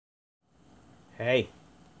Hey,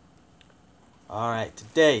 alright,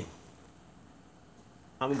 today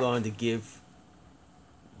I'm going to give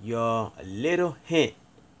y'all a little hint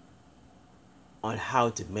on how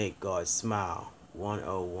to make God smile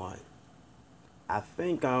 101. I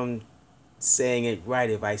think I'm saying it right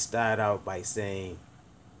if I start out by saying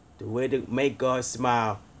the way to make God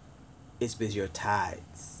smile is with your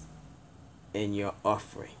tithes and your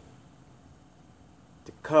offering.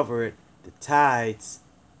 To cover it, the tithes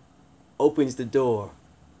opens the door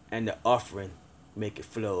and the offering make it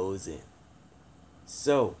flows in.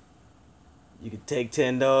 So you can take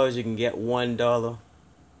 $10, you can get $1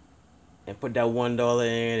 and put that $1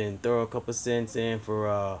 in and throw a couple cents in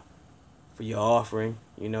for your offering.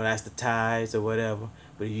 You know, that's the tithes or whatever.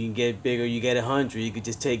 But if you can get bigger, you get 100. You could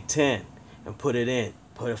just take 10 and put it in.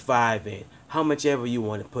 Put a 5 in. How much ever you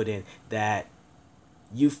want to put in that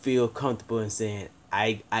you feel comfortable in saying,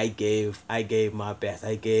 I gave my best.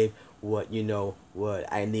 I gave what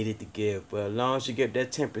what I needed to give. But as long as you get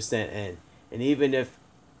that 10% in, and even if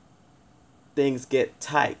things get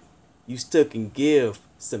tight, you still can give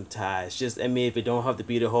some tithes. Just, I mean, if it don't have to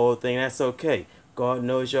be the whole thing, that's okay. God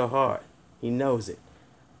knows your heart. He knows it.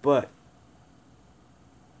 But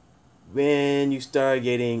when you start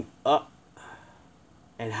getting up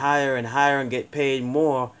and higher and get paid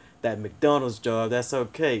more, that McDonald's job, that's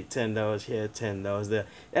okay. $10 here, $10 there.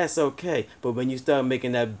 That's okay. But when you start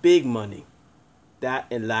making that big money, that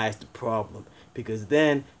lies the problem. Because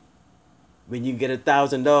then when you get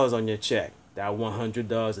 $1,000 on your check, that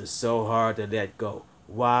 $100 is so hard to let go.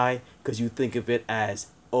 Why? Because you think of it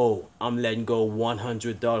as, oh, I'm letting go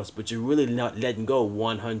 $100, but you're really not letting go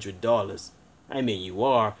 $100. I mean, you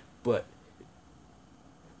are, but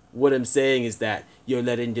what I'm saying is that you're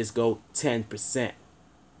letting just go 10%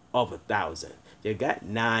 of 1,000. You got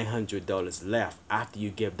 $900 left after you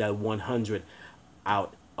give that 100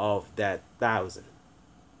 out of that 1,000.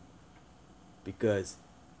 Because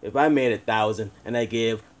if I made 1,000 and I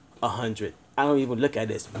gave 100, I don't even look at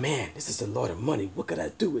this. Man, this is a lot of money. What could I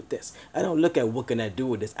do with this? I don't look at what can I do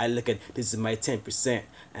with this. I look at this is my 10%,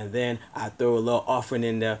 and then I throw a little offering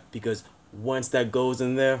in there, because once that goes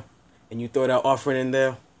in there, and you throw that offering in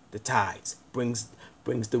there, the tithes brings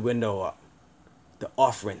the window up. The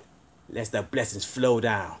offering lets the blessings flow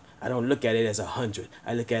down. I don't look at it as 100.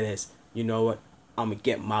 I look at it as, you know what? I'm going to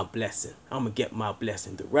get my blessing. I'm going to get my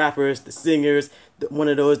blessing. The rappers, the singers, one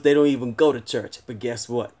of those, they don't even go to church. But guess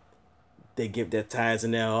what? They give their tithes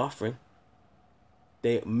and their offering.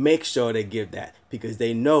 They make sure they give that because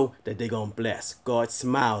they know that they're going to bless. God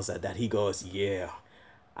smiles at that. He goes, yeah,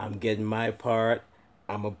 I'm getting my part.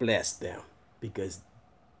 I'm going to bless them because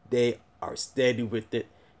they are steady with it.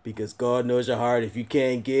 Because God knows your heart. If you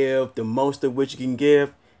can't give the most of what you can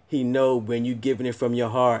give, He knows when you're giving it from your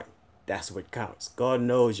heart, that's what counts. God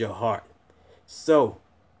knows your heart. So,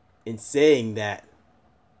 in saying that,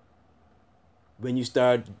 when you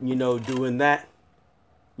start, doing that,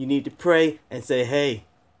 you need to pray and say, hey,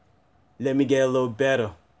 let me get a little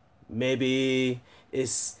better. Maybe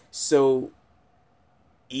it's so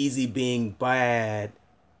easy being bad,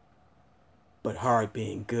 but hard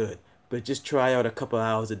being good. But just try out a couple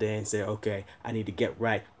hours a day and say, okay, I need to get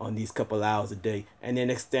right on these couple hours a day. And then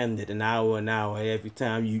extend it an hour every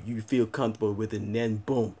time you feel comfortable with it. And then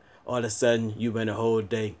boom, all of a sudden you went a whole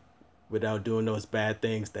day without doing those bad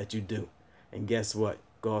things that you do. And guess what?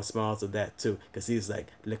 God smiles at that too. Because He's like,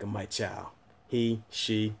 look at my child. He,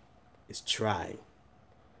 she is trying.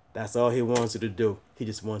 That's all He wants you to do. He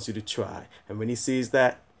just wants you to try. And when He sees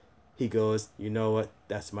that, He goes, you know what?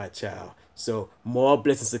 That's my child. So more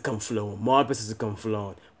blessings will come flowing. More blessings will come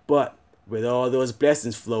flowing. But with all those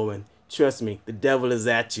blessings flowing, trust me, the devil is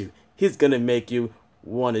at you. He's going to make you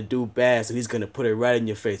want to do bad. So he's going to put it right in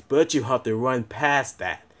your face. But you have to run past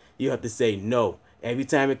that. You have to say no. Every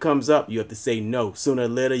time it comes up, you have to say no. Sooner or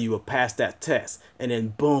later, you will pass that test. And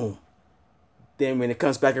then boom. Then when it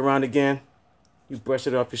comes back around again, you brush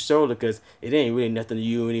it off your shoulder because it ain't really nothing to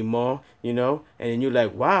you anymore, And then you're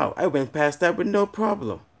like, wow, I went past that with no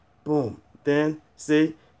problem. Boom. Then,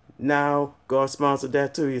 see, now God smiles at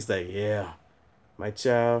that too. He's like, yeah, my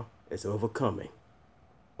child is overcoming.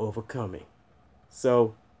 Overcoming.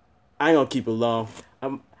 So, I ain't going to keep it long.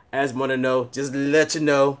 I just want to know, just let you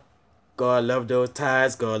know, God love those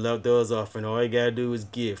tithes. God love those offerings. All you got to do is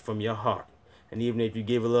give from your heart. And even if you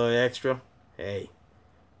give a little extra, hey,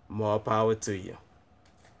 more power to you.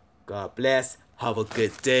 God bless. Have a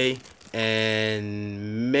good day.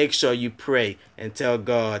 And make sure you pray and tell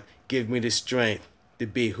God, give me the strength to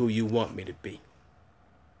be who you want me to be.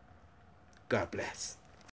 God bless.